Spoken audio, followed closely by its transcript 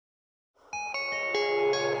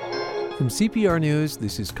From CPR News,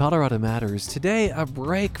 this is Colorado Matters. Today, a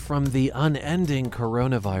break from the unending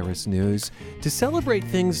coronavirus news to celebrate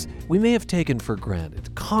things we may have taken for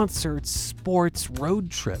granted. Concerts, sports,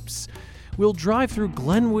 road trips. We'll drive through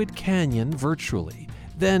Glenwood Canyon virtually,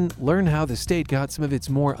 then learn how the state got some of its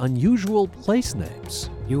more unusual place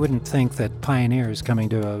names. You wouldn't think that pioneers coming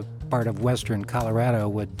to a part of western Colorado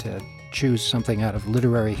would choose something out of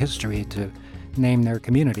literary history to name their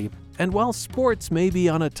community. And while sports may be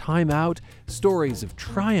on a timeout, stories of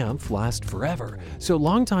triumph last forever. So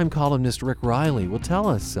longtime columnist Rick Riley will tell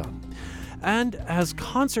us some. And as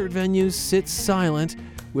concert venues sit silent,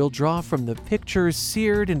 we'll draw from the pictures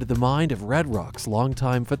seared into the mind of Red Rock's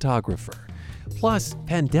longtime photographer. Plus,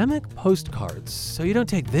 pandemic postcards, so you don't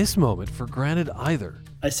take this moment for granted either.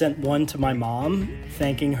 I sent one to my mom,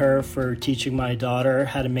 thanking her for teaching my daughter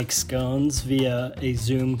how to make scones via a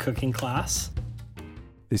Zoom cooking class.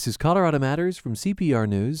 This is Colorado Matters from CPR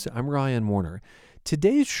News. I'm Ryan Warner.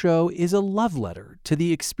 Today's show is a love letter to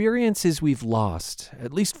the experiences we've lost,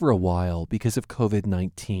 at least for a while, because of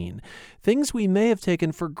COVID-19. Things we may have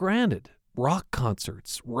taken for granted. Rock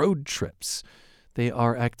concerts, road trips. They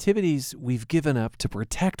are activities we've given up to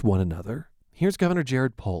protect one another. Here's Governor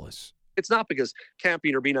Jared Polis. It's not because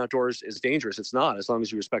camping or being outdoors is dangerous. It's not, as long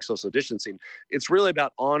as you respect social distancing. It's really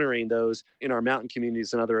about honoring those in our mountain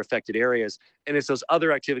communities and other affected areas. And it's those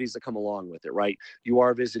other activities that come along with it, right? You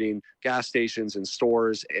are visiting gas stations and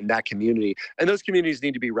stores in that community. And those communities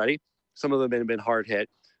need to be ready. Some of them have been hard hit.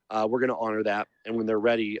 We're going to honor that. And when they're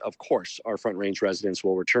ready, of course, our Front Range residents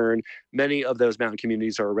will return. Many of those mountain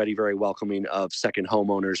communities are already very welcoming of second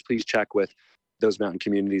homeowners. Please check with those mountain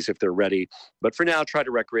communities if they're ready. But for now, try to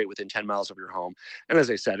recreate within 10 miles of your home. And as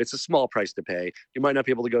I said, it's a small price to pay. You might not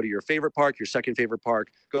be able to go to your favorite park, your second favorite park,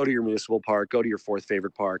 go to your municipal park, go to your fourth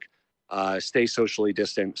favorite park. Stay socially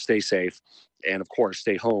distant, stay safe, and of course,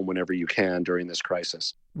 stay home whenever you can during this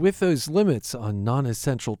crisis. With those limits on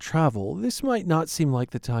non-essential travel, this might not seem like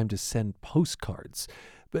the time to send postcards.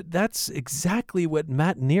 But that's exactly what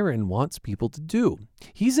Matt Neeren wants people to do.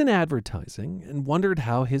 He's in advertising and wondered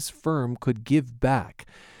how his firm could give back.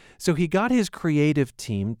 So he got his creative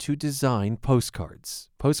team to design postcards.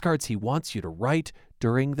 Postcards he wants you to write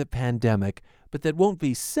during the pandemic, but that won't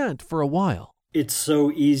be sent for a while. It's so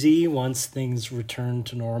easy once things return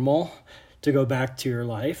to normal to go back to your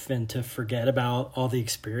life and to forget about all the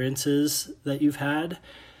experiences that you've had.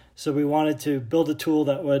 So we wanted to build a tool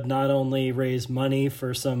that would not only raise money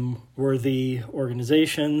for some worthy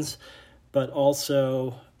organizations, but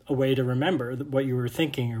also a way to remember what you were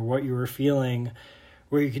thinking or what you were feeling,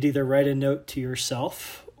 where you could either write a note to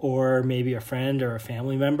yourself or maybe a friend or a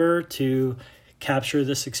family member to capture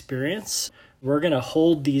this experience. We're going to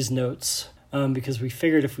hold these notes because we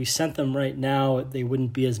figured if we sent them right now, they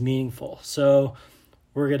wouldn't be as meaningful. So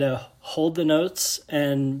we're going to hold the notes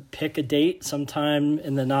and pick a date sometime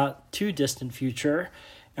in the not too distant future.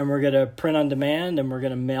 And we're going to print on demand and we're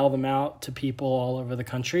going to mail them out to people all over the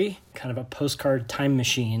country. Kind of a postcard time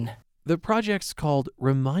machine. The project's called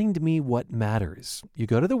Remind Me What Matters. You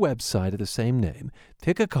go to the website of the same name,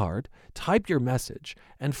 pick a card, type your message,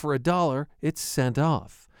 and for $1, it's sent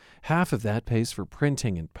off. Half of that pays for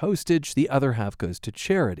printing and postage. The other half goes to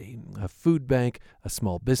charity, a food bank, a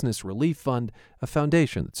small business relief fund, a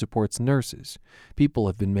foundation that supports nurses. People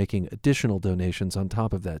have been making additional donations on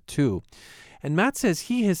top of that, too. And Matt says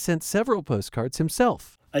he has sent several postcards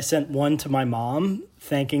himself. I sent one to my mom,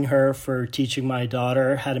 thanking her for teaching my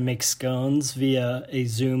daughter how to make scones via a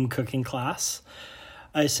Zoom cooking class.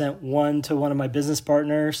 I sent one to one of my business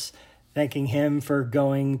partners, thanking him for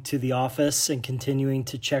going to the office and continuing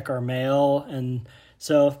to check our mail. And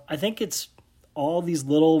so I think it's all these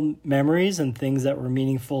little memories and things that were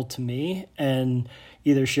meaningful to me, and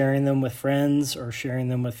either sharing them with friends or sharing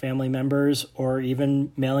them with family members or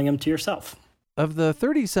even mailing them to yourself. Of the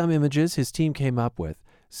 30-some images his team came up with,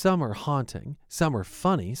 some are haunting, some are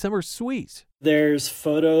funny, some are sweet. There's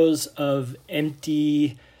photos of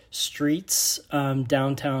empty streets,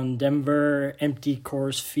 downtown Denver, empty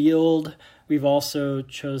Coors Field. We've also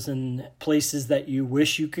chosen places that you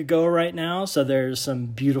wish you could go right now. So there's some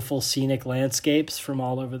beautiful scenic landscapes from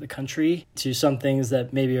all over the country to some things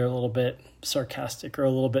that maybe are a little bit sarcastic or a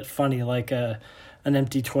little bit funny, like an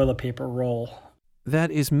empty toilet paper roll.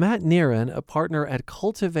 That is Matt Neeren, a partner at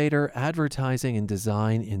Cultivator Advertising and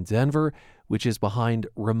Design in Denver, which is behind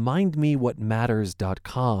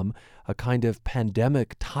RemindMeWhatMatters.com, a kind of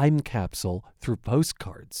pandemic time capsule through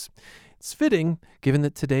postcards. It's fitting, given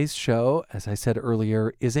that today's show, as I said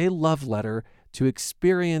earlier, is a love letter to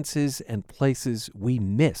experiences and places we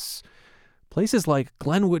miss. Places like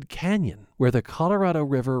Glenwood Canyon, where the Colorado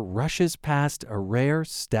River rushes past a rare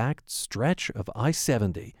stacked stretch of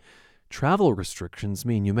I-70. Travel restrictions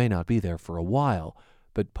mean you may not be there for a while,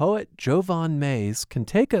 but poet Jovan Mays can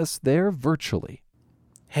take us there virtually.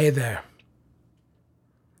 Hey there.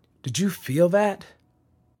 Did you feel that?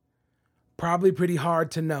 Probably pretty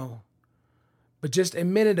hard to know. But just a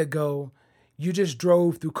minute ago, you just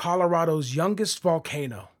drove through Colorado's youngest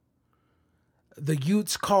volcano. The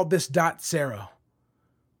Utes called this dot Cerro.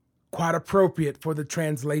 Quite appropriate for the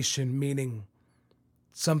translation, meaning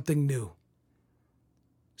something new,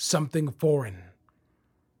 something foreign,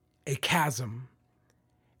 a chasm,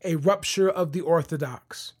 a rupture of the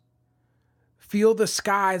orthodox. Feel the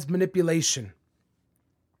sky's manipulation.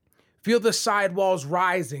 Feel the sidewalls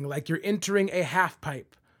rising like you're entering a half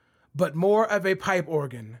pipe, but more of a pipe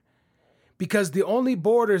organ, because the only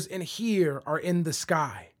borders in here are in the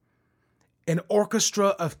sky. An orchestra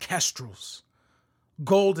of kestrels,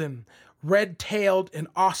 golden, red-tailed, and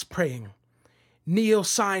ospreying. Neil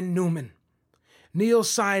Sign Newman. Neil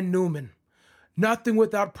Sign Newman. Nothing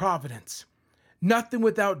without providence. Nothing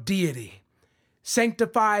without deity.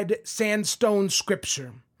 Sanctified sandstone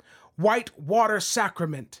scripture. White water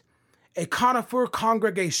sacrament. A conifer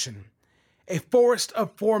congregation. A forest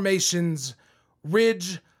of formations.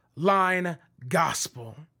 Ridge line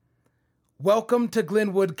gospel. Welcome to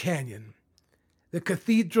Glenwood Canyon, the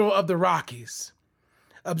cathedral of the Rockies.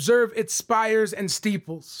 Observe its spires and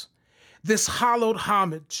steeples, this hollowed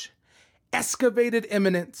homage, excavated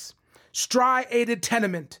eminence, striated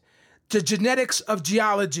tenement, the genetics of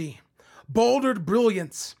geology, bouldered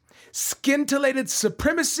brilliance, scintillated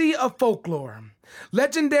supremacy of folklore,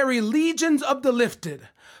 legendary legions of the lifted,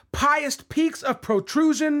 pious peaks of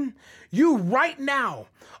protrusion. You right now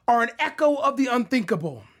are an echo of the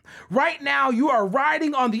unthinkable. Right now, you are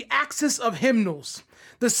riding on the axis of hymnals,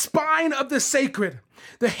 the spine of the sacred,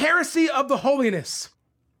 the heresy of the holiness,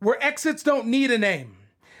 where exits don't need a name.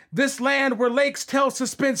 This land where lakes tell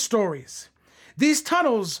suspense stories. These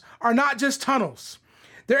tunnels are not just tunnels.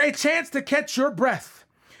 They're a chance to catch your breath.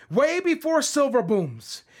 Way before silver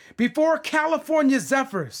booms, before California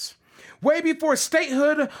zephyrs, way before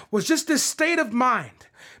statehood was just a state of mind.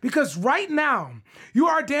 Because right now, you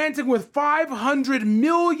are dancing with 500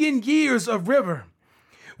 million years of river.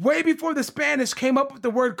 Way before the Spanish came up with the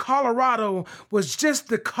word Colorado was just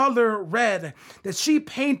the color red that she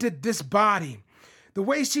painted this body. The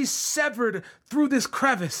way she severed through this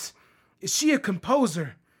crevice. Is she a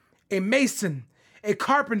composer, a mason, a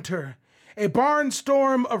carpenter, a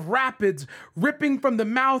barnstorm of rapids ripping from the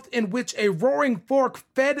mouth in which a roaring fork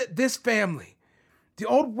fed this family? The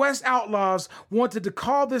Old West outlaws wanted to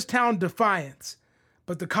call this town Defiance,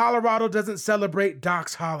 but the Colorado doesn't celebrate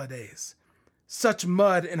Doc's holidays. Such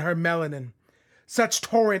mud in her melanin, such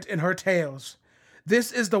torrent in her tales.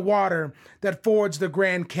 This is the water that forged the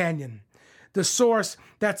Grand Canyon, the source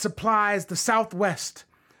that supplies the Southwest,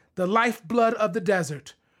 the lifeblood of the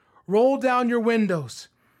desert. Roll down your windows.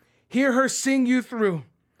 Hear her sing you through.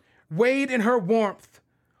 Wade in her warmth.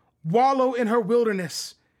 Wallow in her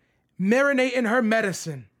wilderness. Marinate in her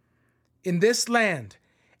medicine. In this land,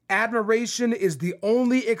 admiration is the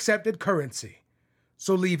only accepted currency.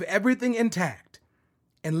 So leave everything intact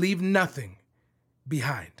and leave nothing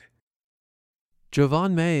behind.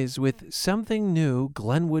 Jovan Mays with Something New,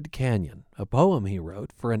 Glenwood Canyon, a poem he wrote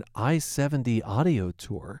for an I-70 audio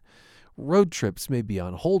tour. Road trips may be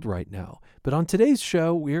on hold right now, but on today's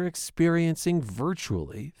show, we're experiencing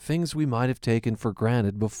virtually things we might have taken for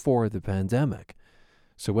granted before the pandemic.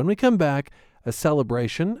 So when we come back, a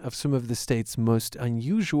celebration of some of the state's most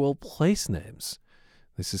unusual place names.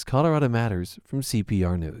 This is Colorado Matters from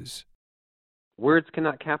CPR News. Words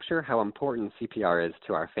cannot capture how important CPR is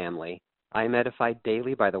to our family. I am edified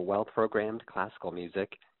daily by the well-programmed classical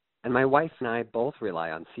music, and my wife and I both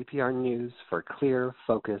rely on CPR News for clear,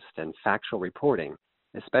 focused, and factual reporting,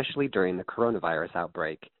 especially during the coronavirus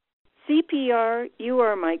outbreak. CPR, you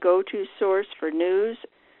are my go-to source for news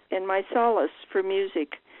and my solace for music.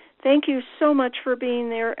 Thank you so much for being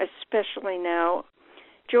there, especially now.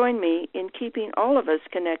 Join me in keeping all of us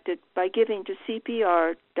connected by giving to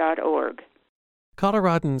CPR.org.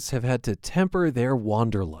 Coloradans have had to temper their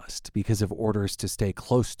wanderlust because of orders to stay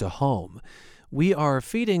close to home. We are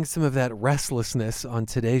feeding some of that restlessness on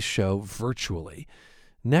today's show virtually.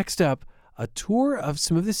 Next up, a tour of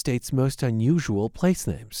some of the state's most unusual place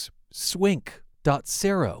names. Swink, Dot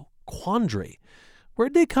Cerro, Quandary.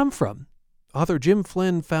 Where'd they come from? Author Jim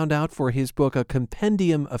Flynn found out for his book, A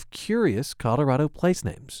Compendium of Curious Colorado Place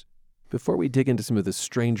Names. Before we dig into some of the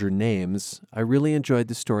stranger names, I really enjoyed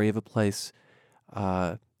the story of a place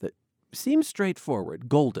that seems straightforward,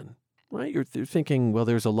 Golden. right? You're thinking, well,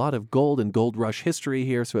 there's a lot of gold and gold rush history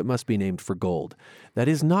here, so it must be named for gold. That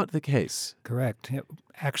is not the case. Correct. It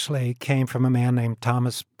actually came from a man named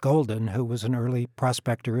Thomas Golden, who was an early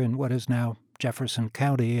prospector in what is now Jefferson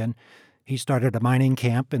County, and he started a mining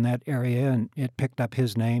camp in that area, and it picked up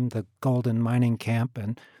his name, the Golden Mining Camp,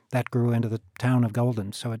 and that grew into the town of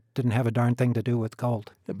Golden, so it didn't have a darn thing to do with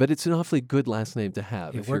gold. But it's an awfully good last name to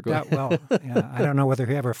have. It worked out well. Yeah, I don't know whether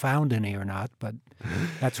he ever found any or not, but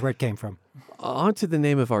that's where it came from. On to the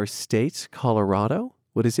name of our state, Colorado.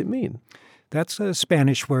 What does it mean? That's a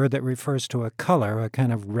Spanish word that refers to a color, a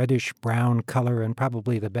kind of reddish-brown color, and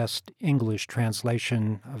probably the best English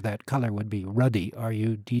translation of that color would be ruddy,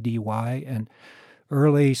 R-U-D-D-Y. And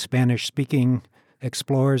early Spanish-speaking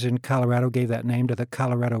explorers in Colorado gave that name to the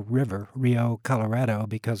Colorado River, Rio Colorado,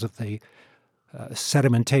 because of the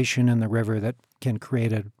sedimentation in the river that can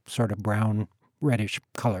create a sort of brown, reddish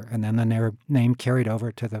color. And then their name carried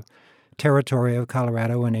over to the territory of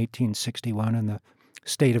Colorado in 1861 and the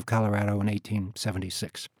state of Colorado in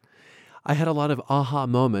 1876. I had a lot of aha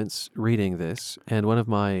moments reading this, and one of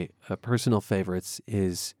my personal favorites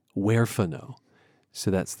is Huérfano. So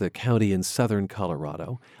that's the county in southern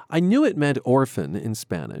Colorado. I knew it meant orphan in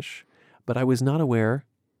Spanish, but I was not aware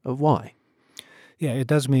of why. Yeah, it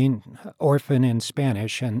does mean orphan in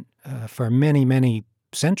Spanish, and for many, many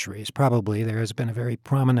centuries, probably, there has been a very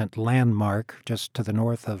prominent landmark just to the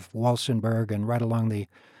north of Walsenburg and right along the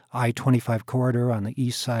I-25 corridor on the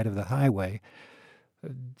east side of the highway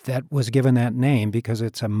that was given that name because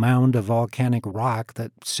it's a mound of volcanic rock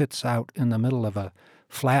that sits out in the middle of a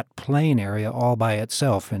flat plain area all by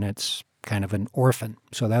itself, and it's kind of an orphan.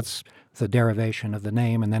 So that's the derivation of the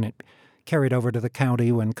name, and then it carried over to the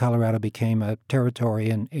county when Colorado became a territory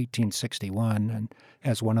in 1861 and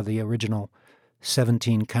as one of the original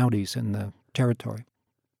 17 counties in the territory.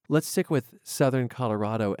 Let's stick with southern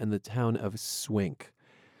Colorado and the town of Swink.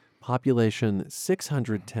 Population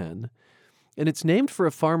 610, and it's named for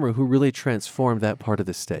a farmer who really transformed that part of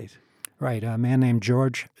the state. Right, a man named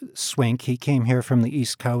George Swink. He came here from the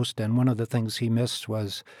East Coast, and one of the things he missed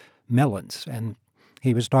was melons. And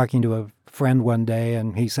he was talking to a friend one day,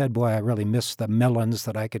 and he said, boy, I really miss the melons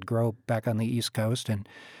that I could grow back on the East Coast. And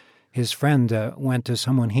his friend went to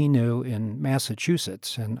someone he knew in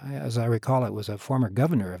Massachusetts, and as I recall, it was a former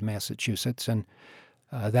governor of Massachusetts, and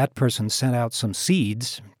that person sent out some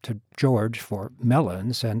seeds to George for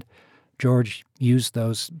melons, and George used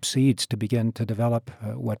those seeds to begin to develop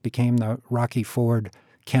what became the Rocky Ford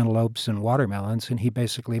cantaloupes and watermelons, and he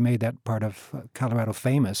basically made that part of Colorado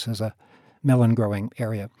famous as a melon-growing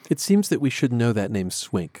area. It seems that we should know that name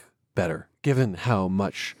Swink better, given how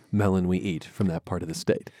much melon we eat from that part of the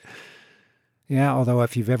state. Yeah, although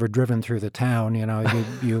if you've ever driven through the town,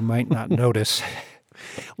 you might not notice.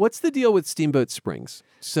 What's the deal with Steamboat Springs?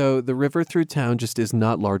 So the river through town just is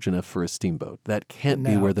not large enough for a steamboat. That can't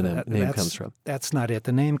be where the name comes from. That's not it.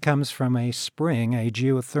 The name comes from a spring, a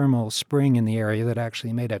geothermal spring in the area that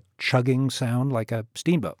actually made a chugging sound like a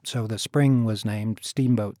steamboat. So the spring was named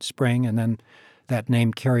Steamboat Spring, and then that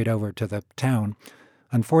name carried over to the town.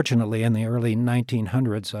 Unfortunately, in the early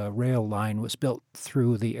 1900s, a rail line was built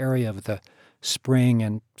through the area of the spring,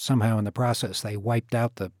 and somehow in the process they wiped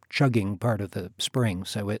out the chugging part of the spring,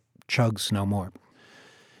 so it chugs no more.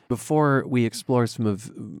 Before we explore some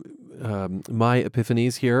of my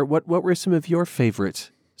epiphanies here, what were some of your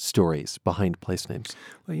favorite stories behind place names?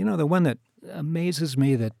 Well, the one that amazes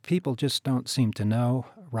me that people just don't seem to know,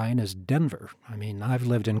 Ryan, is Denver. I mean, I've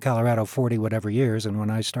lived in Colorado 40-whatever years, and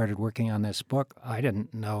when I started working on this book, I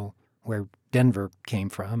didn't know where Denver came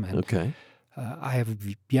from. And okay. I have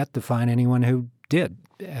yet to find anyone who did.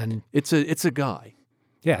 And it's a guy.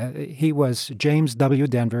 Yeah, he was, James W.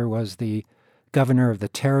 Denver was the governor of the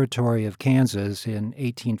territory of Kansas in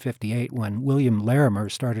 1858 when William Larimer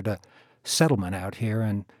started a settlement out here.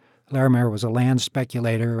 And Larimer was a land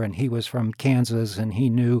speculator, and he was from Kansas, and he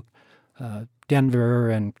knew Denver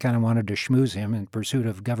and kind of wanted to schmooze him in pursuit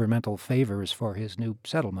of governmental favors for his new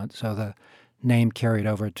settlement. So the name carried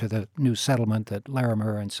over to the new settlement that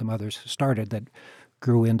Larimer and some others started that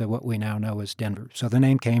grew into what we now know as Denver. So the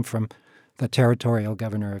name came from the territorial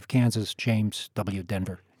governor of Kansas, James W.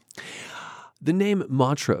 Denver. The name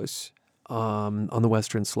Montrose on the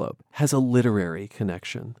Western Slope has a literary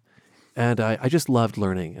connection, and I just loved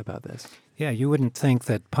learning about this. Yeah, you wouldn't think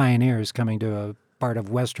that pioneers coming to a part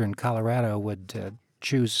of western Colorado would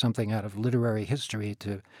choose something out of literary history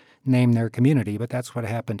to name their community, but that's what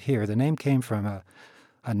happened here. The name came from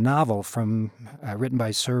a novel written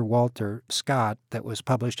by Sir Walter Scott that was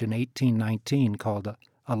published in 1819 called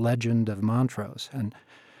A Legend of Montrose. And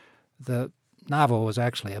the novel was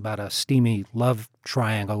actually about a steamy love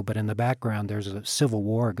triangle, but in the background there's a civil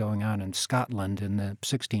war going on in Scotland in the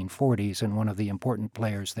 1640s, and one of the important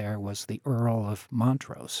players there was the Earl of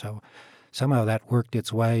Montrose. So somehow that worked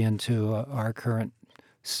its way into our current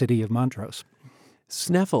city of Montrose.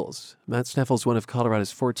 Sneffels, Mount Sneffels, one of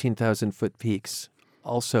Colorado's 14,000-foot peaks,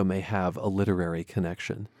 also may have a literary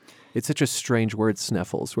connection. It's such a strange word,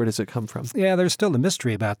 Sneffels. Where does it come from? Yeah, there's still a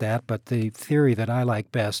mystery about that, but the theory that I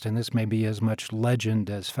like best, and this may be as much legend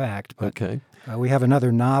as fact, but we have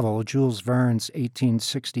another novel, Jules Verne's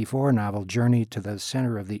 1864 novel, Journey to the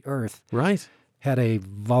Center of the Earth. Right. Had a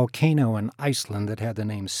volcano in Iceland that had the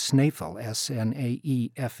name Snaefell,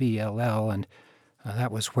 Snaefell, and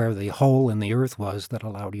that was where the hole in the earth was that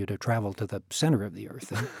allowed you to travel to the center of the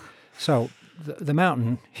earth. And so the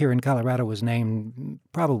mountain here in Colorado was named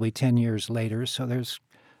probably 10 years later, so there's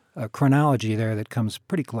a chronology there that comes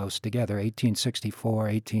pretty close together, 1864,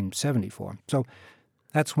 1874. So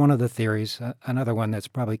that's one of the theories. Another one that's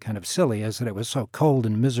probably kind of silly is that it was so cold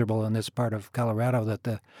and miserable in this part of Colorado that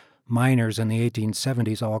the miners in the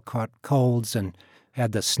 1870s all caught colds and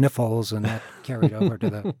had the sniffles, and that carried over to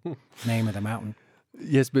the name of the mountain.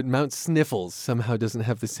 Yes, but Mount Sneffels somehow doesn't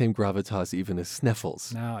have the same gravitas even as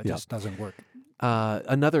Sneffels. No, it just doesn't work.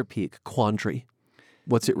 Another peak, Quandary.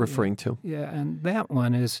 What's it referring to? Yeah, and that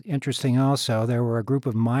one is interesting also. There were a group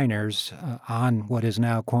of miners on what is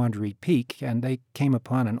now Quandary Peak, and they came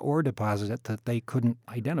upon an ore deposit that they couldn't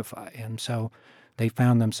identify. And so they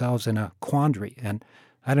found themselves in a quandary. And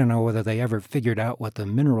I don't know whether they ever figured out what the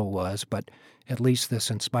mineral was, but at least this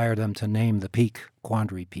inspired them to name the peak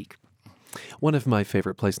Quandary Peak. One of my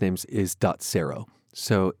favorite place names is Dot Cerro.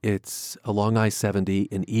 So it's along I-70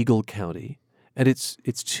 in Eagle County. And it's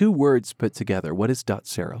two words put together. What is Dot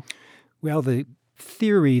Cerro? Well, the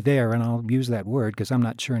theory there, and I'll use that word because I'm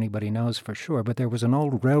not sure anybody knows for sure, but there was an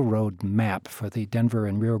old railroad map for the Denver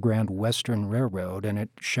and Rio Grande Western Railroad, and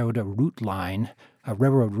it showed a route line, a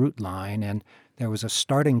railroad route line, and there was a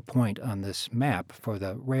starting point on this map for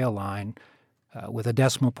the rail line with a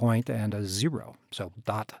decimal point and a zero, so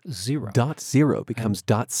dot zero. Dot zero becomes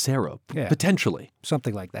Dot Cerro, potentially.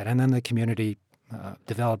 Something like that. And then the community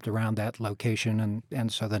developed around that location,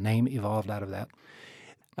 and so the name evolved out of that.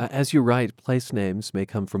 As you write, place names may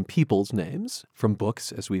come from people's names, from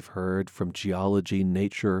books, as we've heard, from geology,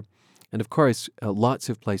 nature, and of course, lots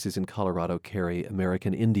of places in Colorado carry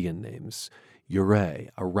American Indian names, Ouray,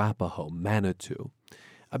 Arapaho, Manitou.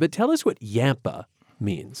 But tell us what Yampa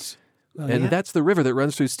means. Well, and that's the river that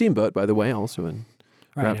runs through Steamboat, by the way, also in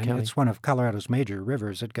Route County. It's one of Colorado's major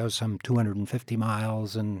rivers. It goes some 250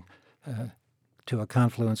 miles and to a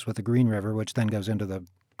confluence with the Green River, which then goes into the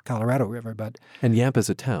Colorado River. And Yampa's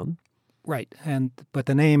a town. Right. But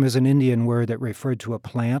the name is an Indian word that referred to a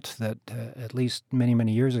plant that at least many,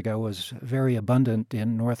 many years ago was very abundant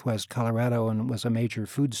in northwest Colorado and was a major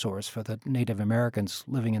food source for the Native Americans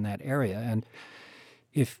living in that area. And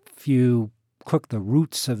if you cook the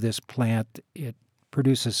roots of this plant, it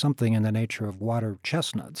produces something in the nature of water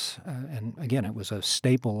chestnuts. And again, it was a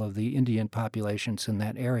staple of the Indian populations in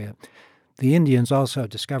that area. The Indians also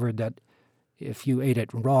discovered that if you ate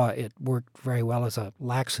it raw, it worked very well as a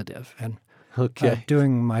laxative. And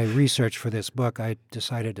doing my research for this book, I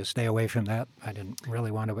decided to stay away from that. I didn't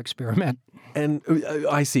really want to experiment. And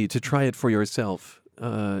I see, to try it for yourself.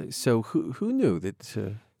 So who knew that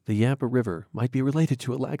the Yampa River might be related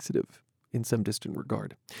to a laxative in some distant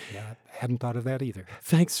regard? Yeah, I hadn't thought of that either.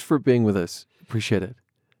 Thanks for being with us. Appreciate it.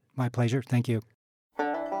 My pleasure. Thank you.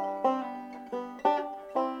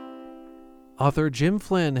 Author Jim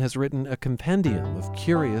Flynn has written a compendium of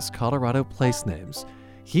curious Colorado place names.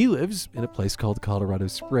 He lives in a place called Colorado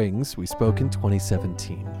Springs. We spoke in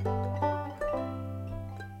 2017.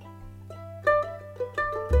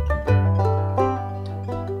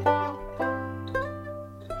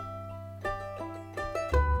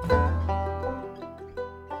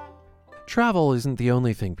 Travel isn't the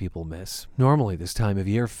only thing people miss. Normally this time of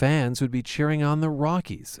year, fans would be cheering on the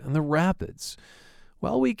Rockies and the Rapids.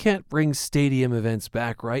 Well, we can't bring stadium events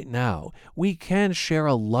back right now. We can share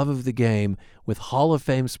a love of the game with Hall of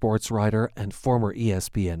Fame sports writer and former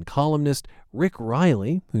ESPN columnist Rick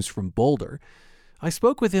Riley, who's from Boulder. I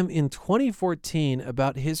spoke with him in 2014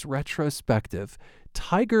 about his retrospective,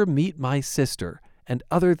 Tiger Meet My Sister, and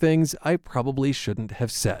other things I probably shouldn't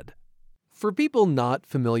have said. For people not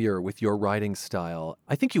familiar with your writing style,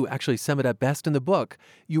 I think you actually sum it up best in the book.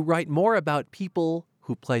 You write more about people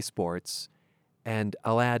who play sports, and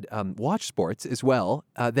I'll add watch sports as well,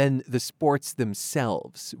 than the sports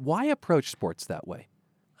themselves. Why approach sports that way?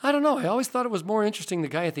 I don't know. I always thought it was more interesting the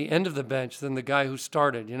guy at the end of the bench than the guy who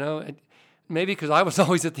started, you know? maybe because I was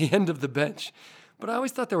always at the end of the bench. But I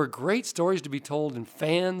always thought there were great stories to be told, and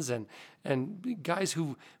fans and guys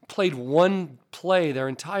who played one play their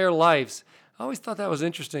entire lives. I always thought that was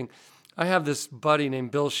interesting. I have this buddy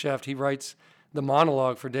named Bill Sheft. He writes the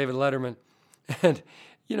monologue for David Letterman. And,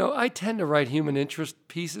 I tend to write human interest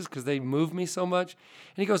pieces because they move me so much.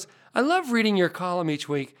 And he goes, I love reading your column each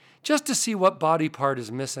week just to see what body part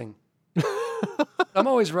is missing. I'm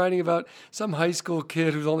always writing about some high school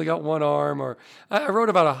kid who's only got one arm, or I wrote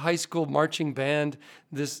about a high school marching band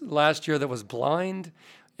this last year that was blind,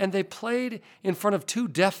 and they played in front of 2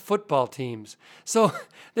 deaf football teams. So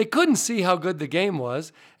they couldn't see how good the game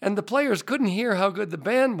was, and the players couldn't hear how good the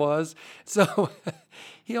band was. So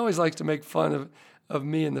he always likes to make fun of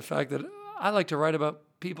me and the fact that I like to write about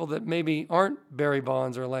people that maybe aren't Barry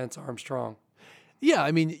Bonds or Lance Armstrong. Yeah,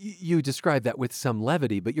 I mean, you describe that with some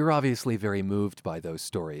levity, but you're obviously very moved by those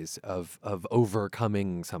stories of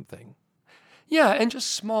overcoming something. Yeah, and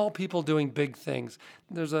just small people doing big things.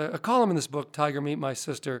 There's a column in this book, Tiger Meet My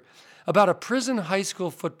Sister, about a prison high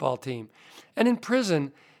school football team. And in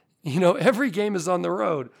prison, every game is on the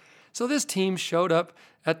road. So this team showed up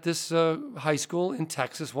at this high school in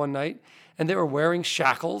Texas one night, and they were wearing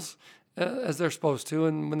shackles, as they're supposed to.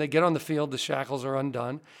 And when they get on the field, the shackles are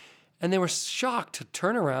undone. And they were shocked to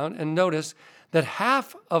turn around and notice that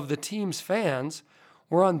half of the team's fans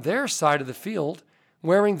were on their side of the field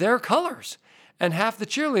wearing their colors, and half the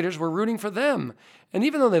cheerleaders were rooting for them. And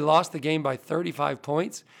even though they lost the game by 35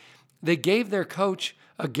 points, they gave their coach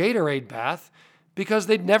a Gatorade bath because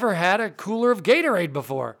they'd never had a cooler of Gatorade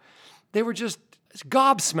before. They were just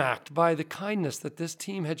gobsmacked by the kindness that this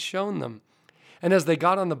team had shown them. And as they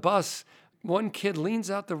got on the bus, one kid leans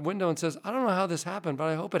out the window and says, I don't know how this happened, but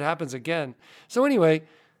I hope it happens again. So anyway,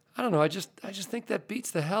 I don't know. I just think that beats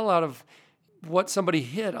the hell out of what somebody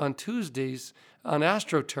hit on Tuesdays on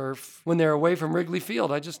AstroTurf when they're away from Wrigley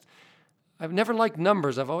Field. I've never liked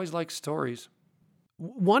numbers. I've always liked stories.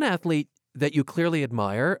 One athlete that you clearly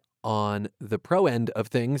admire on the pro end of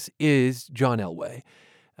things is John Elway.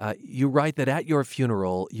 You write that at your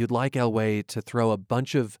funeral, you'd like Elway to throw a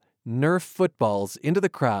bunch of Nerf footballs into the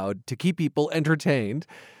crowd to keep people entertained.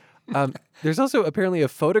 There's also apparently a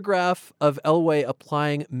photograph of Elway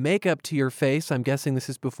applying makeup to your face. I'm guessing this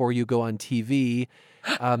is before you go on TV.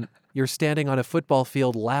 You're standing on a football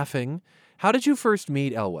field laughing. How did you first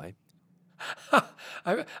meet Elway?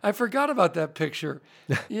 I forgot about that picture.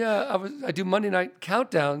 Yeah, I do Monday Night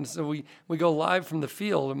Countdown, so we go live from the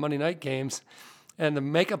field of Monday night games. And the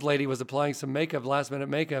makeup lady was applying some makeup, last-minute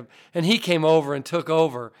makeup, and he came over and took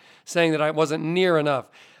over, saying that I wasn't near enough.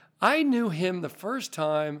 I knew him the first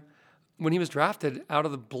time when he was drafted out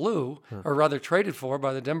of the blue, or rather traded for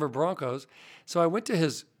by the Denver Broncos. So I went to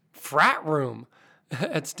his frat room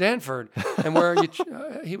at Stanford, and where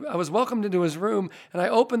I was welcomed into his room, and I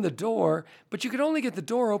opened the door, but you could only get the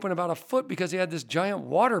door open about a foot because he had this giant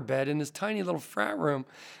water bed in his tiny little frat room.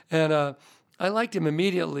 And I liked him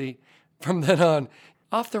immediately. From then on,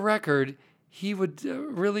 off the record, he would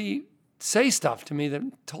really say stuff to me that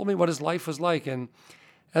told me what his life was like. And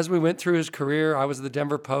as we went through his career, I was at the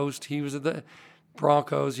Denver Post, he was at the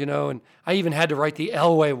Broncos, and I even had to write the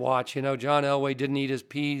Elway watch. John Elway didn't eat his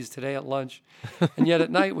peas today at lunch. And yet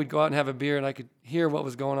at night, we'd go out and have a beer, and I could hear what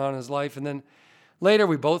was going on in his life. And then later,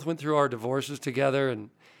 we both went through our divorces together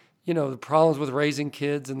and, the problems with raising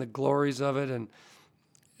kids and the glories of it. And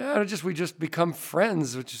we just become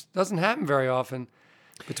friends, which doesn't happen very often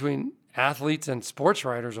between athletes and sports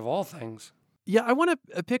writers of all things. Yeah, I want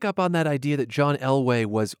to pick up on that idea that John Elway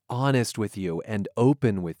was honest with you and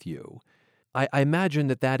open with you. I imagine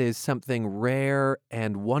that is something rare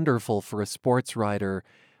and wonderful for a sports writer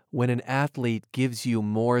when an athlete gives you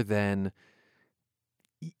more than,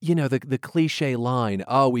 the cliche line,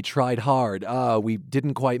 oh, we tried hard, we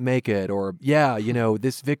didn't quite make it, or,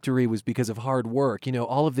 this victory was because of hard work.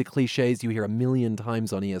 All of the cliches you hear a million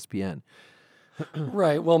times on ESPN.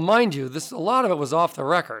 Right. Well, mind you, a lot of it was off the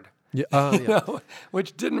record, yeah.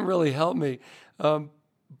 Which didn't really help me.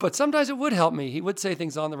 But sometimes it would help me. He would say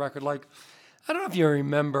things on the record like, I don't know if you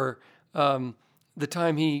remember the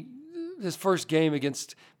time his first game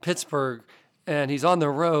against Pittsburgh, and he's on the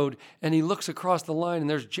road, and he looks across the line, and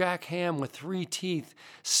there's Jack Ham with 3 teeth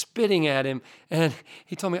spitting at him. And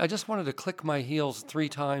he told me, I just wanted to click my heels 3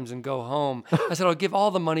 times and go home. I said, I'll give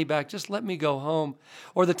all the money back. Just let me go home.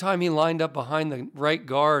 Or the time he lined up behind the right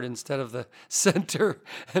guard instead of the center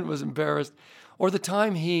and was embarrassed. Or the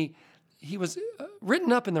time he was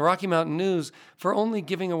written up in the Rocky Mountain News for only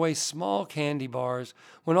giving away small candy bars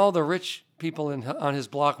when all the rich people on his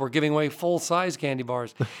block were giving away full-size candy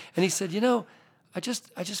bars. And he said, I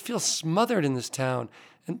just feel smothered in this town.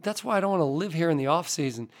 And that's why I don't want to live here in the off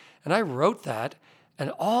season. And I wrote that,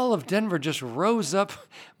 and all of Denver just rose up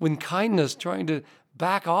with kindness, trying to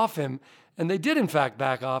back off him. And they did, in fact,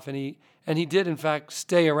 back off, and he did, in fact,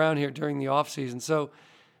 stay around here during the off season. So,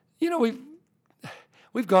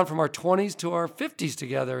 we've gone from our 20s to our 50s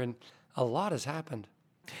together, and a lot has happened.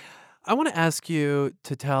 I want to ask you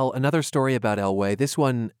to tell another story about Elway. This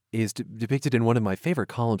one is depicted in one of my favorite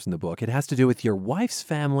columns in the book. It has to do with your wife's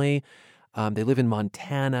family. They live in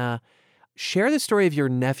Montana. Share the story of your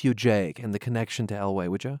nephew, Jake, and the connection to Elway,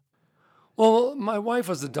 would you? Well, my wife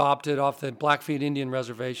was adopted off the Blackfeet Indian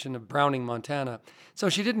Reservation of Browning, Montana. So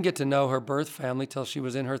she didn't get to know her birth family till she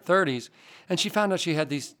was in her 30s. And she found out she had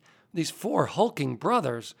these 4 hulking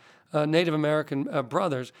brothers, Native American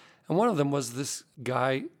brothers. And one of them was this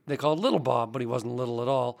guy they called Little Bob, but he wasn't little at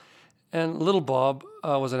all. And Little Bob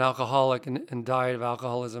was an alcoholic and died of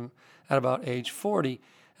alcoholism at about age 40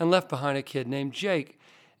 and left behind a kid named Jake.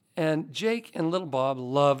 And Jake and Little Bob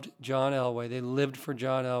loved John Elway. They lived for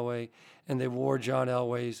John Elway, and they wore John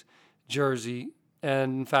Elway's jersey.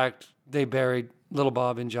 And in fact, they buried Little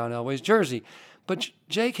Bob in John Elway's jersey. But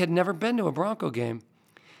Jake had never been to a Bronco game.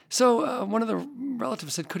 So one of the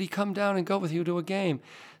relatives said, could he come down and go with you to a game?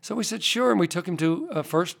 So we said, sure. And we took him to,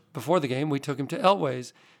 first, before the game, we took him to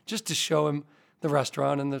Elway's just to show him the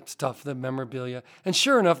restaurant and the stuff, the memorabilia. And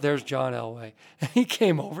sure enough, there's John Elway. And he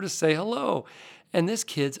came over to say hello. And this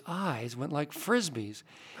kid's eyes went like Frisbees.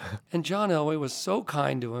 And John Elway was so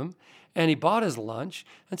kind to him. And he bought his lunch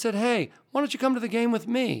and said, hey, why don't you come to the game with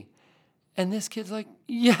me? And this kid's like,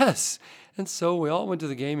 yes. And so we all went to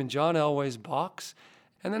the game in John Elway's box.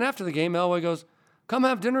 And then after the game, Elway goes, come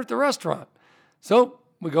have dinner at the restaurant. So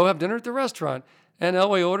we go have dinner at the restaurant. And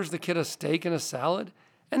Elway orders the kid a steak and a salad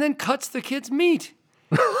and then cuts the kid's meat.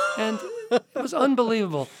 And it was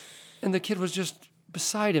unbelievable. And the kid was just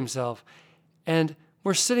beside himself. And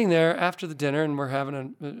we're sitting there after the dinner and we're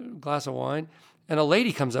having a glass of wine. And a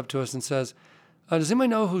lady comes up to us and says, does anybody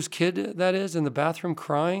know whose kid that is in the bathroom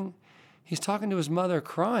crying? He's talking to his mother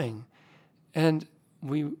crying. And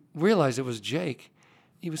we realized it was Jake.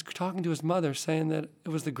 He was talking to his mother saying that it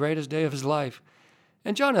was the greatest day of his life.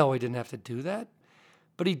 And John Elway didn't have to do that,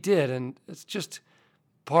 but he did. And it's just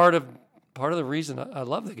part of the reason I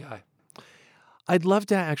love the guy. I'd love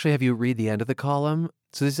to actually have you read the end of the column.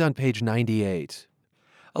 So this is on page 98.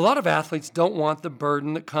 A lot of athletes don't want the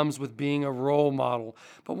burden that comes with being a role model.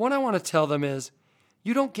 But what I want to tell them is,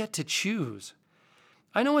 you don't get to choose.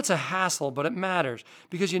 I know it's a hassle, but it matters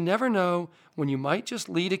because you never know when you might just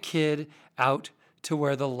lead a kid out to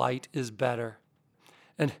where the light is better.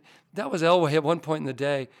 And that was Elway at one point in the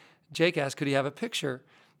day. Jake asked, could he have a picture?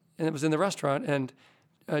 And it was in the restaurant. And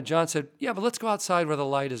John said, yeah, but let's go outside where the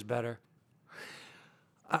light is better.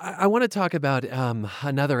 I want to talk about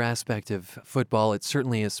another aspect of football. It's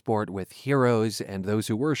certainly a sport with heroes and those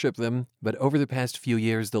who worship them, but over the past few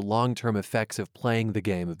years, the long-term effects of playing the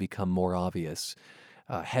game have become more obvious.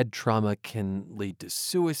 Head trauma can lead to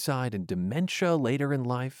suicide and dementia later in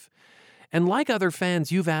life. And like other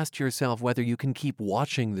fans, you've asked yourself whether you can keep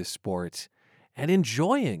watching this sport and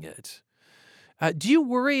enjoying it. Do you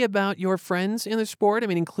worry about your friends in the sport? I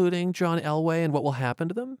mean, including John Elway and what will happen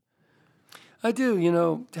to them? I do. You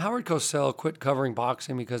know, Howard Cosell quit covering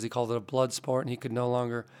boxing because he called it a blood sport and he could no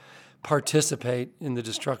longer participate in the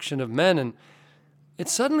destruction of men. And it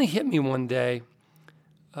suddenly hit me one day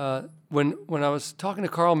when I was talking to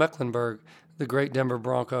Carl Mecklenburg, the great Denver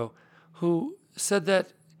Bronco, who said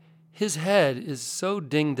that his head is so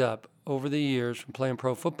dinged up over the years from playing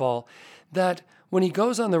pro football that when he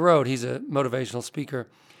goes on the road, he's a motivational speaker,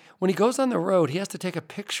 when he goes on the road, he has to take a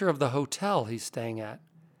picture of the hotel he's staying at,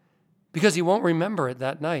 because he won't remember it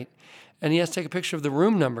that night. And he has to take a picture of the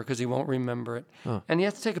room number because he won't remember it. Huh. And he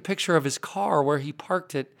has to take a picture of his car where he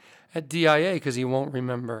parked it at DIA because he won't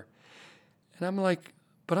remember. And I'm like,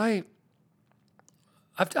 but I've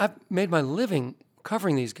made my living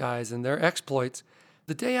covering these guys and their exploits.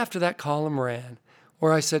 The day after that column ran,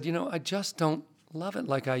 where I said, you know, I just don't love it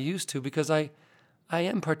like I used to because I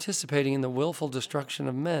am participating in the willful destruction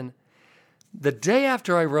of men. The day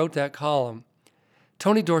after I wrote that column,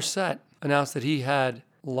 Tony Dorsett announced that he had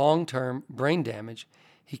long-term brain damage.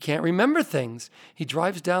 He can't remember things. He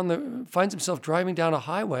finds himself driving down a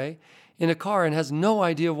highway in a car and has no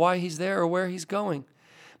idea why he's there or where he's going.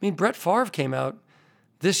 I mean, Brett Favre came out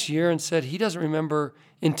this year and said he doesn't remember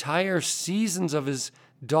entire seasons of his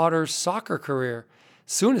daughter's soccer career.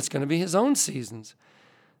 Soon it's going to be his own seasons.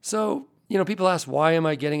 So, you know, people ask, why am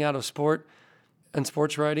I getting out of sport and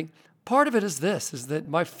sports writing? Part of it is this, is that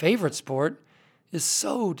my favorite sport is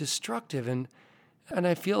so destructive and And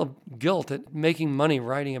I feel guilt at making money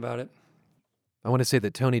writing about it. I want to say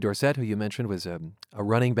that Tony Dorsett, who you mentioned, was a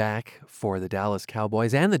running back for the Dallas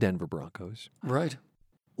Cowboys and the Denver Broncos. Right.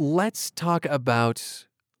 Let's talk about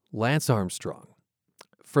Lance Armstrong.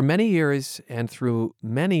 For many years and through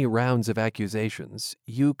many rounds of accusations,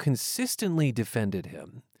 you consistently defended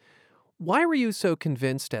him. Why were you so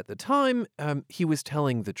convinced at the time he was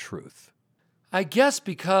telling the truth? I guess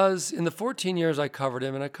because in the 14 years I covered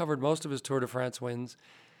him, and I covered most of his Tour de France wins,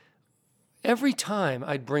 every time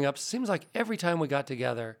I'd bring up, seems like every time we got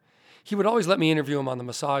together, he would always let me interview him on the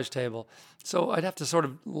massage table. So I'd have to sort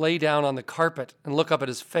of lay down on the carpet and look up at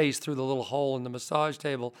his face through the little hole in the massage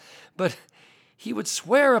table. But he would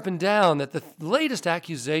swear up and down that the latest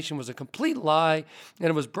accusation was a complete lie, and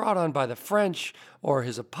it was brought on by the French or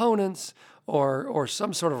his opponents or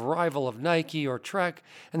some sort of rival of Nike or Trek,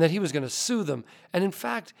 and that he was going to sue them. And in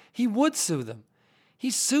fact, he would sue them. He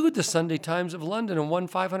sued the Sunday Times of London and won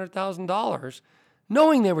 $500,000,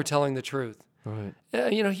 knowing they were telling the truth. Right.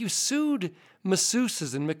 He sued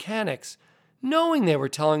masseuses and mechanics, knowing they were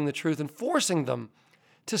telling the truth and forcing them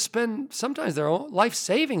to spend sometimes their own life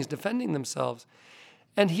savings defending themselves.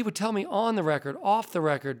 And he would tell me on the record, off the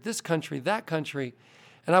record, this country, that country.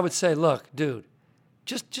 And I would say, look, dude,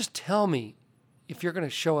 just tell me if you're going to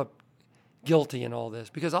show up guilty in all this,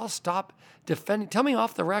 because I'll stop defending. Tell me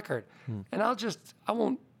off the record. And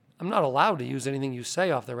I'm not allowed to use anything you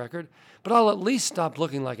say off the record, but I'll at least stop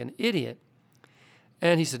looking like an idiot.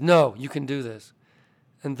 And he said, no, you can do this.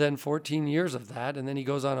 And then 14 years of that, and then he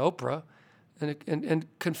goes on Oprah and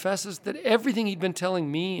confesses that everything he'd been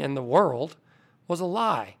telling me and the world was a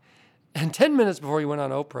lie. And 10 minutes before he went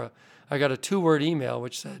on Oprah, I got a 2-word email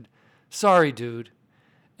which said, sorry, dude.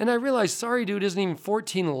 And I realized sorry, dude isn't even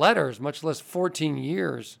 14 letters, much less 14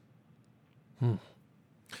 years.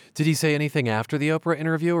 Did he say anything after the Oprah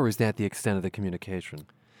interview, or was that the extent of the communication?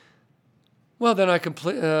 Well, then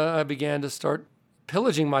I began to start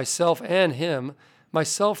pillaging myself and him,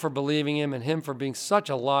 myself for believing him and him for being such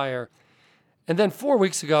a liar. And then 4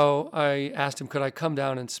 weeks ago, I asked him, could I come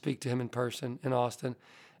down and speak to him in person in Austin?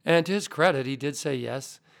 And to his credit, he did say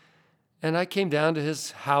yes. And I came down to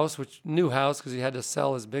his house, new house, because he had to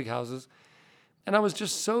sell his big houses. And I was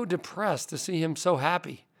just so depressed to see him so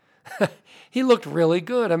happy. He looked really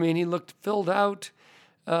good. I mean, he looked filled out.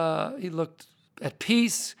 He looked at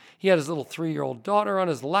peace. He had his little 3-year-old daughter on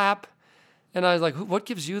his lap. And I was like, what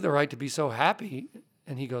gives you the right to be so happy?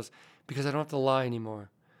 And he goes, because I don't have to lie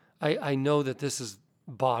anymore. I know that this is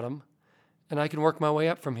bottom, and I can work my way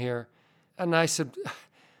up from here. And I said,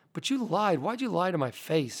 but you lied. Why'd you lie to my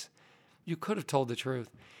face? You could have told the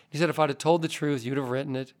truth. He said, if I'd have told the truth, you'd have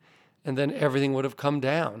written it, and then everything would have come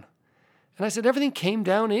down. And I said, everything came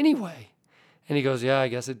down anyway. And he goes, yeah, I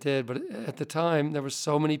guess it did. But at the time, there were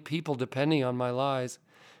so many people depending on my lies,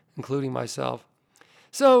 including myself.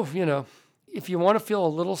 So, if you want to feel a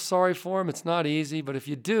little sorry for him, it's not easy. But if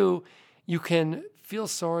you do, you can feel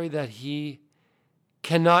sorry that he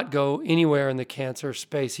cannot go anywhere in the cancer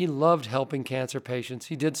space. He loved helping cancer patients.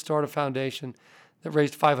 He did start a foundation that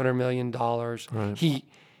raised $500 million. Right.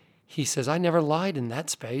 He says, I never lied in that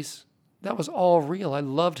space. That was all real. I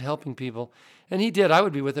loved helping people. And he did. I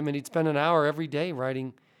would be with him, and he'd spend an hour every day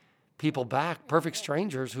writing people back, perfect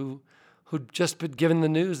strangers who'd just been given the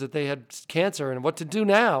news that they had cancer and what to do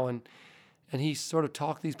now. And he sort of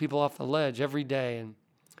talked these people off the ledge every day. And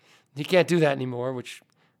he can't do that anymore, which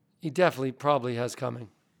he definitely probably has coming.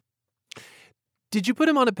 Did you put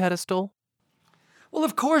him on a pedestal? Well,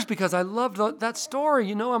 of course, because I loved that story.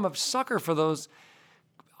 I'm a sucker for those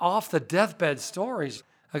off-the-deathbed stories.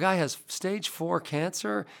 A guy has stage 4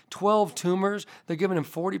 cancer, 12 tumors. They're giving him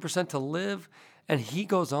 40% to live. And he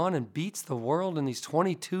goes on and beats the world in these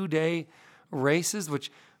 22-day races, which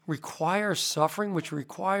requires suffering, which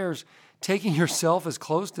requires taking yourself as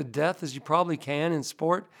close to death as you probably can in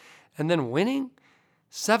sport, and then winning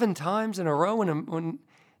 7 times in a row when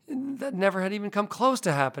that never had even come close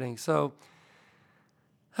to happening. So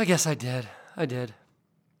I guess I did.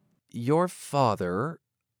 Your father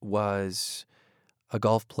was a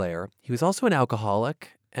golf player. He was also an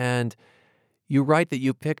alcoholic, and you write that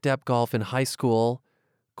you picked up golf in high school,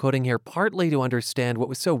 quoting here, partly to understand what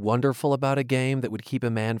was so wonderful about a game that would keep a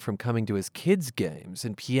man from coming to his kids' games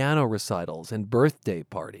and piano recitals and birthday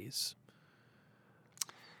parties.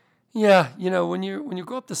 Yeah, when you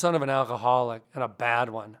grow up the son of an alcoholic, and a bad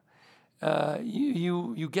one,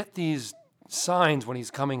 you get these signs when he's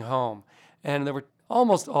coming home, and there were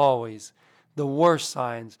almost always the worst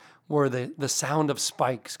signs were the sound of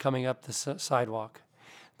spikes coming up the sidewalk,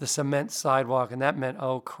 the cement sidewalk, and that meant,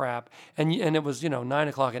 oh, crap. And it was, 9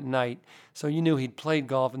 o'clock at night, so you knew he'd played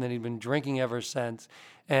golf and then he'd been drinking ever since,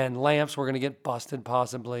 and lamps were going to get busted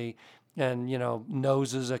possibly, and,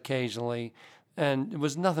 noses occasionally, and it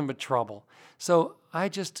was nothing but trouble. So I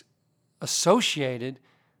just associated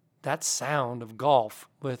that sound of golf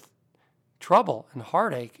with trouble and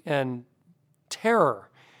heartache and terror.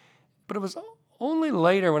 But it was only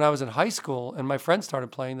later when I was in high school and my friends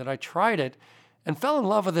started playing that I tried it and fell in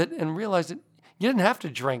love with it and realized that you didn't have to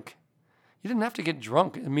drink. You didn't have to get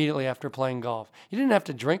drunk immediately after playing golf. You didn't have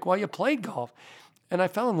to drink while you played golf. And I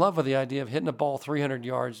fell in love with the idea of hitting a ball 300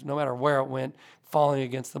 yards, no matter where it went, falling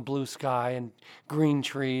against the blue sky and green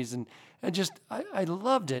trees. And I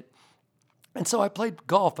loved it. And so I played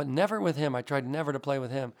golf, but never with him. I tried never to play with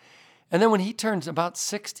him. And then when he turns about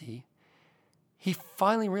 60, he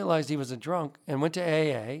finally realized he was a drunk and went to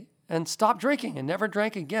AA and stopped drinking and never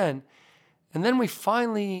drank again. And then we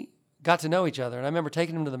finally got to know each other. And I remember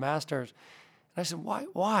taking him to the Masters. And I said,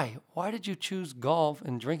 why? Why did you choose golf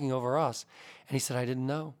and drinking over us? And he said, I didn't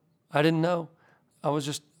know. I was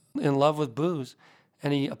just in love with booze.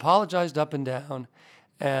 And he apologized up and down.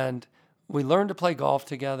 And we learned to play golf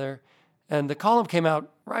together. And the column came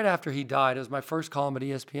out right after he died. It was my first column at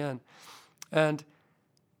ESPN. And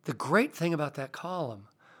the great thing about that column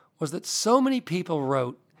was that so many people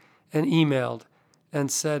wrote and emailed and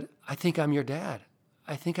said, I think I'm your dad.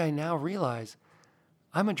 I think I now realize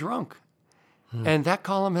I'm a drunk. And that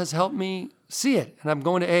column has helped me see it. And I'm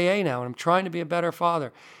going to AA now, and I'm trying to be a better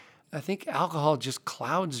father. I think alcohol just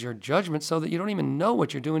clouds your judgment so that you don't even know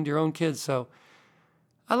what you're doing to your own kids. So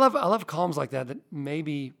I love columns like that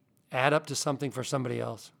maybe add up to something for somebody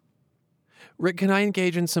else. Rick, can I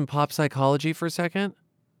engage in some pop psychology for a second?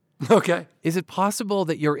 Okay. Is it possible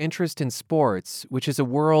that your interest in sports, which is a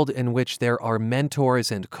world in which there are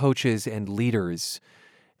mentors and coaches and leaders,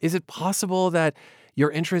 is it possible that your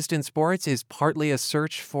interest in sports is partly a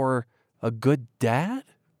search for a good dad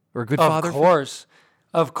or a good father?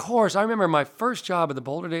 Of course. I remember my first job at the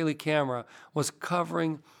Boulder Daily Camera was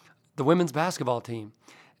covering the women's basketball team.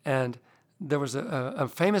 And there was a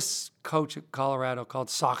famous coach at Colorado called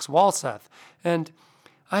Sox Walseth. And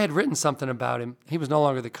I had written something about him. He was no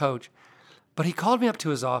longer the coach. But he called me up to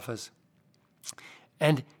his office.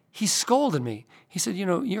 And he scolded me. He said,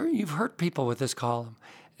 you've hurt people with this column.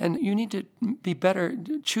 And you need to be better,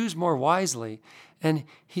 choose more wisely. And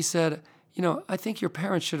he said, I think your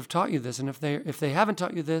parents should have taught you this. And if they haven't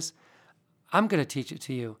taught you this, I'm going to teach it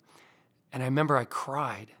to you. And I remember I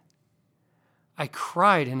cried. I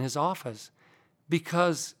cried in his office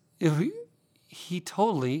because he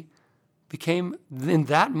totally became, in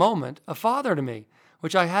that moment, a father to me,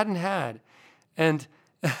 which I hadn't had. And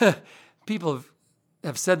people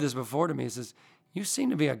have said this before to me. It says, you seem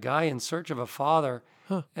to be a guy in search of a father.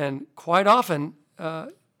 Huh. And quite often,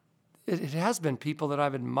 it has been people that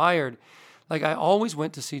I've admired. Like I always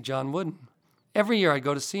went to see John Wooden. Every year I'd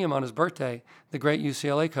go to see him on his birthday, the great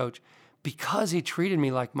UCLA coach, because he treated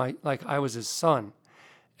me like I was his son.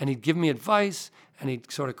 And he'd give me advice, and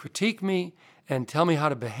he'd sort of critique me and tell me how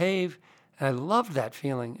to behave. And I loved that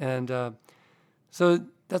feeling. And so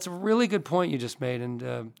that's a really good point you just made.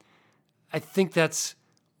 And I think that's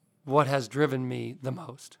what has driven me the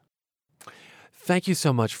most. Thank you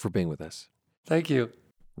so much for being with us. Thank you.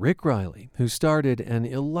 Rick Reilly, who started an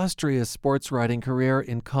illustrious sports writing career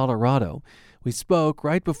in Colorado. We spoke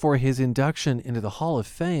right before his induction into the Hall of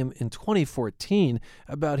Fame in 2014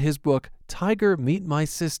 about his book, Tiger, Meet My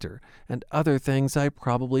Sister, and other things I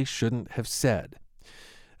probably shouldn't have said.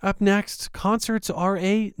 Up next, concerts are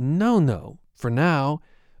a no-no for now,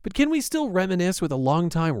 but can we still reminisce with a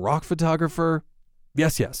longtime rock photographer?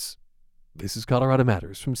 Yes. This is Colorado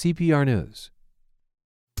Matters from CPR News.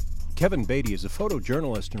 Kevin Beatty is a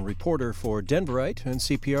photojournalist and reporter for Denverite and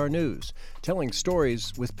CPR News, telling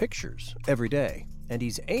stories with pictures every day. And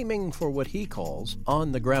he's aiming for what he calls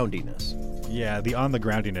on-the-groundiness. Yeah, the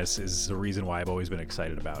on-the-groundiness is the reason why I've always been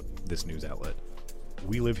excited about this news outlet.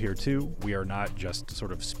 We live here too. We are not just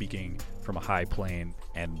sort of speaking from a high plane,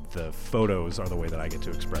 and the photos are the way that I get to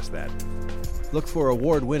express that. Look for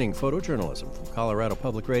award-winning photojournalism from Colorado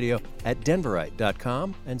Public Radio at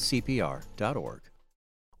denverite.com and cpr.org.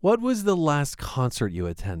 What was the last concert you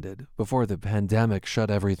attended before the pandemic shut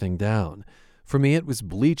everything down? For me, it was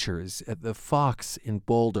Bleachers at the Fox in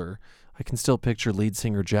Boulder. I can still picture lead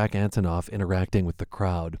singer Jack Antonoff interacting with the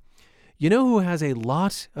crowd. You know who has a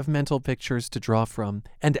lot of mental pictures to draw from,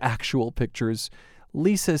 and actual pictures?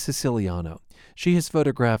 Lisa Siciliano. She has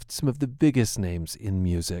photographed some of the biggest names in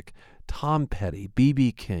music. Tom Petty,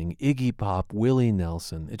 B.B. King, Iggy Pop, Willie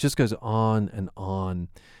Nelson. It just goes on and on.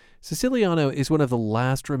 Siciliano is one of the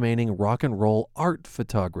last remaining rock and roll art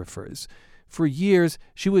photographers. For years,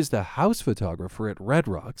 she was the house photographer at Red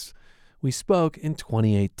Rocks. We spoke in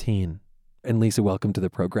 2018. And Lisa, welcome to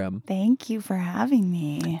the program. Thank you for having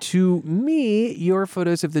me. To me, your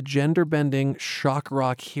photos of the gender-bending shock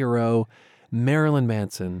rock hero Marilyn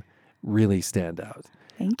Manson really stand out.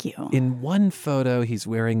 Thank you. In one photo, he's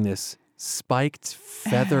wearing this spiked,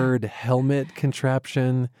 feathered helmet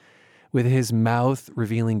contraption with his mouth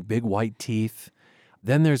revealing big white teeth.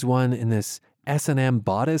 Then there's one in this S&M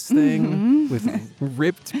bodice thing with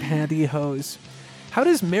ripped pantyhose. How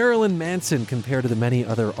does Marilyn Manson compare to the many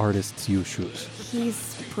other artists you shoot?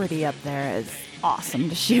 He's pretty up there as awesome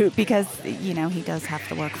to shoot because, he does have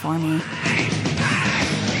to work for me.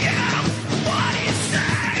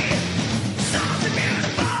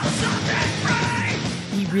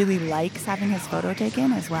 He really likes having his photo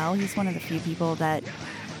taken as well. He's one of the few people that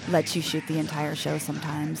lets you shoot the entire show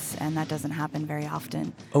sometimes, and that doesn't happen very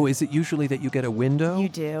often. Oh, is it usually that you get a window? You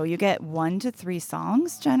do. You get 1 to 3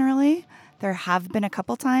 songs generally. There have been a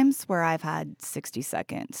couple times where I've had 60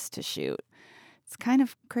 seconds to shoot. It's kind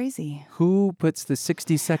of crazy. Who puts the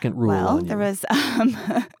 60-second rule on you? Well, there was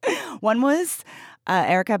one was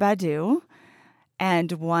Erykah Badu,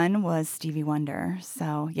 and one was Stevie Wonder.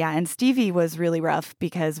 So, yeah, and Stevie was really rough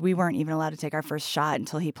because we weren't even allowed to take our first shot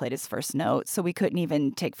until he played his first note. So we couldn't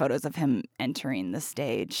even take photos of him entering the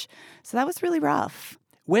stage. So that was really rough.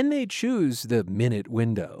 When they choose the minute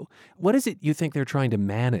window, what is it you think they're trying to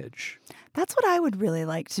manage? That's what I would really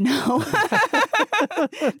like to know.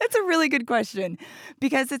 That's a really good question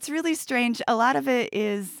because it's really strange. A lot of it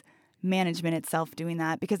is management itself doing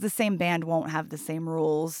that because the same band won't have the same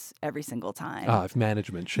rules every single time. If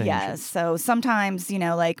management changes. Yeah, so sometimes,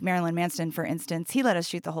 like Marilyn Manson, for instance, he let us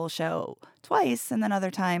shoot the whole show twice, and then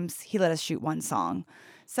other times he let us shoot one song.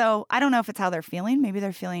 So I don't know if it's how they're feeling. Maybe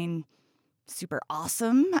they're feeling super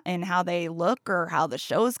awesome in how they look or how the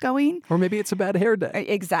show's going. Or maybe it's a bad hair day.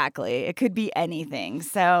 Exactly. It could be anything.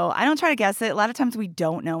 So I don't try to guess it. A lot of times we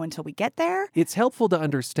don't know until we get there. It's helpful to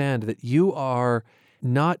understand that you are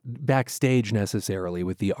not backstage necessarily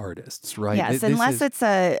with the artists, right? Yes, unless it's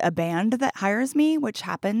a band that hires me, which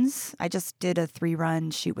happens. I just did a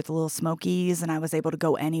 3-run shoot with the Little Smokies, and I was able to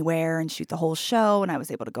go anywhere and shoot the whole show, and I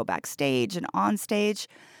was able to go backstage and on stage.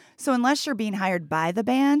 So unless you're being hired by the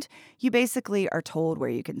band, you basically are told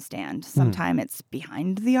where you can stand. Sometimes it's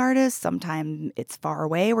behind the artist. Sometimes it's far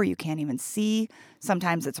away where you can't even see.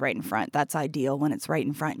 Sometimes it's right in front. That's ideal when it's right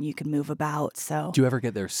in front and you can move about. So, do you ever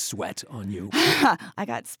get their sweat on you? I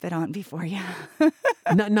got spit on before, yeah.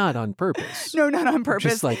 Not on purpose. No, not on purpose.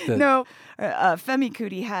 Just like the... No, Femi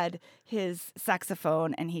Kuti had his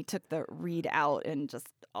saxophone and he took the reed out and just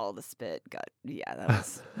all the spit got, that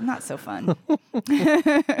was not so fun.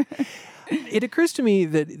 It occurs to me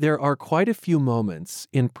that there are quite a few moments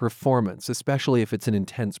in performance, especially if it's an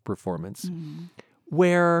intense performance,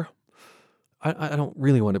 where, I don't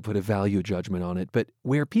really want to put a value judgment on it, but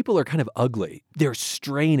where people are kind of ugly. They're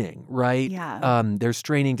straining, right? Yeah. They're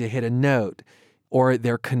straining to hit a note, or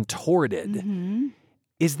they're contorted.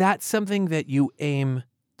 Is that something that you aim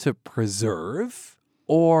to preserve,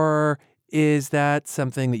 or is that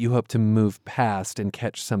something that you hope to move past and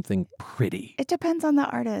catch something pretty? It depends on the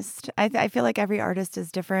artist. I feel like every artist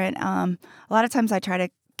is different. A lot of times I try to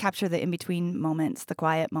capture the in-between moments, the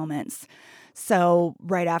quiet moments. So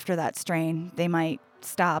right after that strain, they might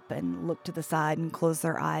stop and look to the side and close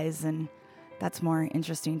their eyes, and that's more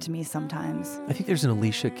interesting to me sometimes. I think there's an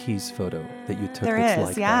Alicia Keys photo that you took there that's is,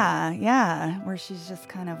 like yeah, that. Yeah, where she's just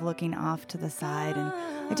kind of looking off to the side. And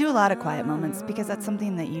I do a lot of quiet moments because that's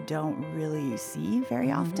something that you don't really see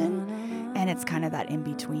very often. And it's kind of that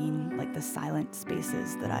in-between, like the silent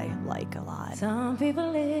spaces that I like a lot. Some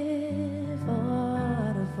people live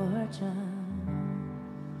for the fortune.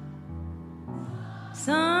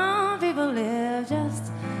 Some people live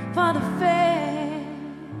just for the fame.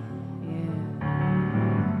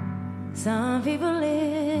 Some people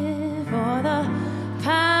live for the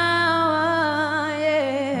power,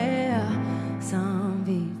 yeah. Some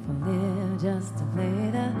people live just to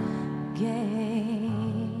play the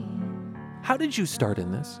game. How did you start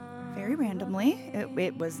in this? Very randomly.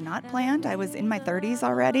 It was not planned. I was in my 30s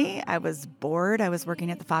already. I was bored. I was working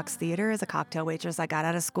at the Fox Theater as a cocktail waitress. I got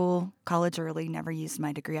out of college early, never used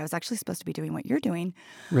my degree. I was actually supposed to be doing what you're doing.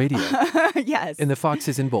 Radio. Yes. And the Fox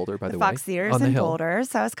is in Boulder, by the way. Fox Theater is in Boulder.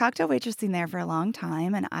 So I was cocktail waitressing there for a long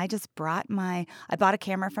time. And I just I bought a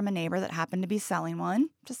camera from a neighbor that happened to be selling one.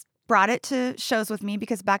 Just brought it to shows with me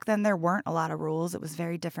because back then there weren't a lot of rules. It was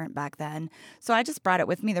very different back then. So I just brought it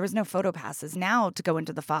with me. There was no photo passes. Now to go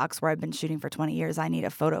into the Fox, where I've been shooting for 20 years, I need a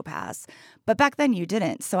photo pass. But back then you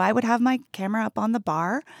didn't. So I would have my camera up on the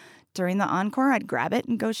bar. During the encore, I'd grab it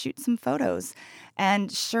and go shoot some photos. And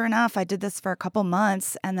sure enough, I did this for a couple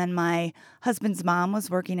months. And then my husband's mom was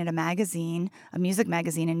working at a magazine, a music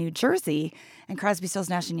magazine in New Jersey. And Crosby, Stills,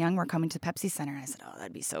 Nash & Young were coming to Pepsi Center. I said, oh,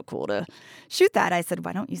 that'd be so cool to shoot that. I said,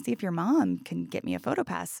 why don't you see if your mom can get me a photo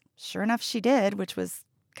pass? Sure enough, she did, which was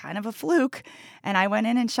kind of a fluke. And I went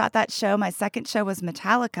in and shot that show. My second show was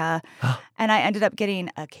Metallica. And I ended up getting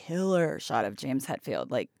a killer shot of James Hetfield,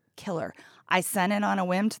 like killer. I sent it on a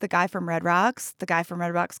whim to the guy from Red Rocks. The guy from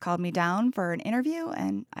Red Rocks called me down for an interview,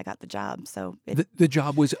 and I got the job. So the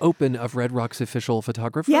job was open of Red Rocks official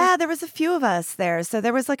photographer? Yeah, there was a few of us there. So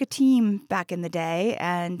there was like a team back in the day.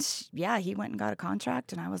 And yeah, he went and got a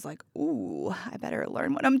contract, and I was like, ooh, I better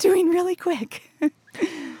learn what I'm doing really quick.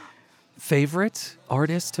 Favorite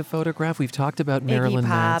artist to photograph? We've talked about Marilyn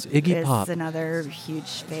Manson. Iggy Pop is another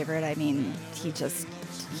huge favorite. I mean, he just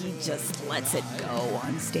lets it go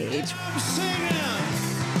on stage.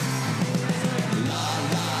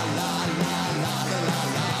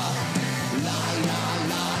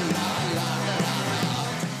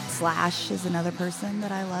 Slash is another person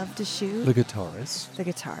that I love to shoot. The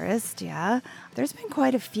guitarist, yeah. There's been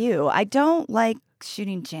quite a few. I don't like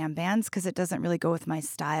shooting jam bands because it doesn't really go with my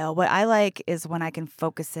style. What I like is when I can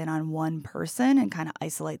focus in on one person and kind of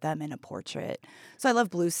isolate them in a portrait. So I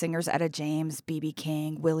love blues singers, Etta James, B.B.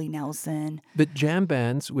 King, Willie Nelson. But jam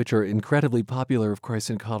bands, which are incredibly popular, of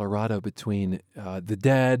course, in Colorado between The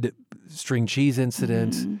Dead, String Cheese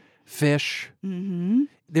Incident, Fish.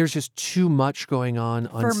 There's just too much going on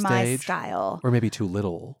for stage. My style. Or maybe too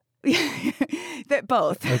little.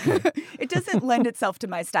 Both. Okay. It doesn't lend itself to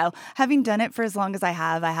my style. Having done it for as long as I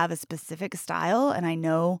have a specific style, and I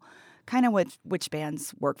know kind of which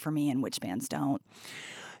bands work for me and which bands don't.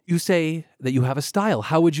 You say that you have a style.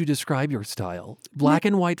 How would you describe your style? Black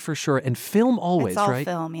and white for sure, and film always, right? It's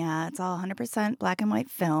all film, yeah. It's all 100% black and white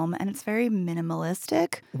film, and it's very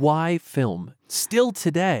minimalistic. Why film? Still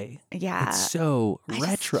today. Yeah. It's so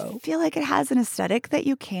retro. I feel like it has an aesthetic that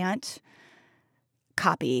you can't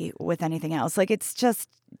copy with anything else. Like it's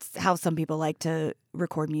how some people like to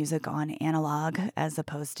record music on analog as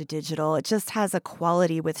opposed to digital. It just has a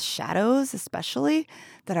quality with shadows, especially,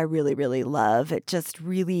 that I really, really love. It just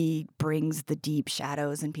really brings the deep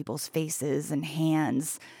shadows in people's faces and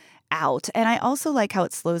hands out. And I also like how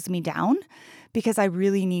it slows me down because I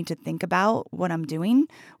really need to think about what I'm doing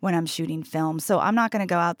when I'm shooting film. So I'm not going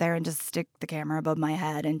to go out there and just stick the camera above my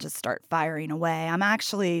head and just start firing away. I'm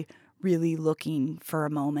actually really looking for a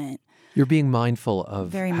moment. You're being mindful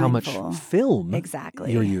of how much film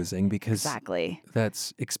you're using because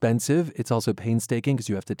that's expensive. It's also painstaking because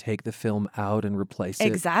you have to take the film out and replace it.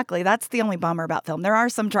 Exactly. That's the only bummer about film. There are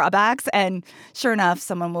some drawbacks, and sure enough,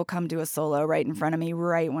 someone will come do a solo right in front of me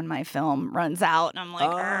right when my film runs out, and I'm like,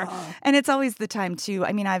 Argh. And it's always the time too.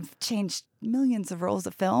 I mean, I've changed millions of rolls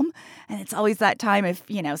of film, and it's always that time if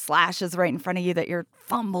Slash is right in front of you that you're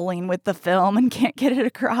fumbling with the film and can't get it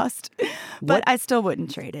across. But I still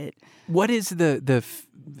wouldn't trade it. What is the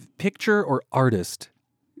picture or artist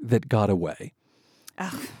that got away?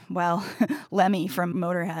 Well, Lemmy from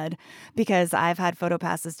Motorhead, because I've had photo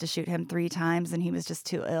passes to shoot him 3 times and he was just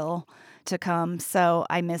too ill to come. So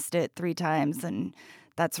I missed it 3 times, and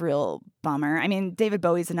that's a real bummer. I mean, David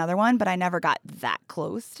Bowie's another one, but I never got that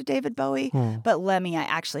close to David Bowie. But Lemmy, I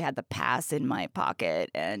actually had the pass in my pocket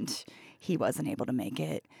and he wasn't able to make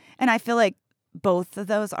it. And I feel like both of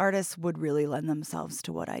those artists would really lend themselves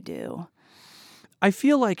to what I do. I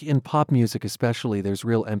feel like in pop music especially, there's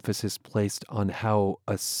real emphasis placed on how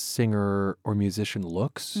a singer or musician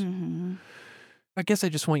looks. I guess I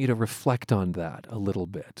just want you to reflect on that a little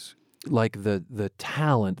bit. Like the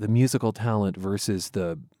talent, the musical talent versus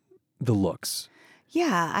the looks.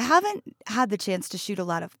 Yeah, I haven't had the chance to shoot a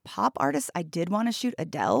lot of pop artists. I did want to shoot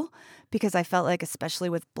Adele because I felt like, especially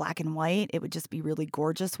with black and white, it would just be really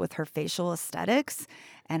gorgeous with her facial aesthetics.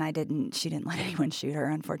 And she didn't let anyone shoot her,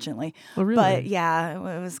 unfortunately. Oh, really? But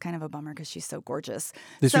yeah, it was kind of a bummer because she's so gorgeous.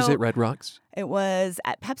 This was at Red Rocks? It was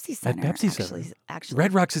at Pepsi Center. At Pepsi Center. Actually.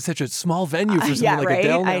 Red Rocks is such a small venue for something like right?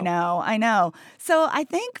 Adele now. I know. So I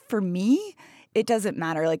think for me, it doesn't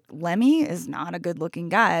matter. Like, Lemmy is not a good-looking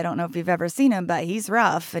guy. I don't know if you've ever seen him, but he's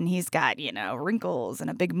rough and he's got, wrinkles and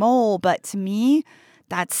a big mole. But to me,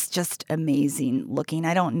 that's just amazing looking.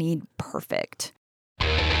 I don't need perfect.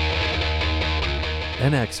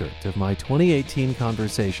 An excerpt of my 2018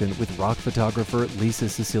 conversation with rock photographer Lisa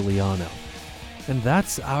Siciliano. And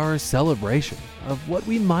that's our celebration of what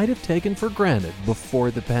we might have taken for granted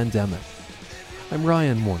before the pandemic. I'm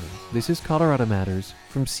Ryan Warner. This is Colorado Matters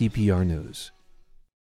from CPR News.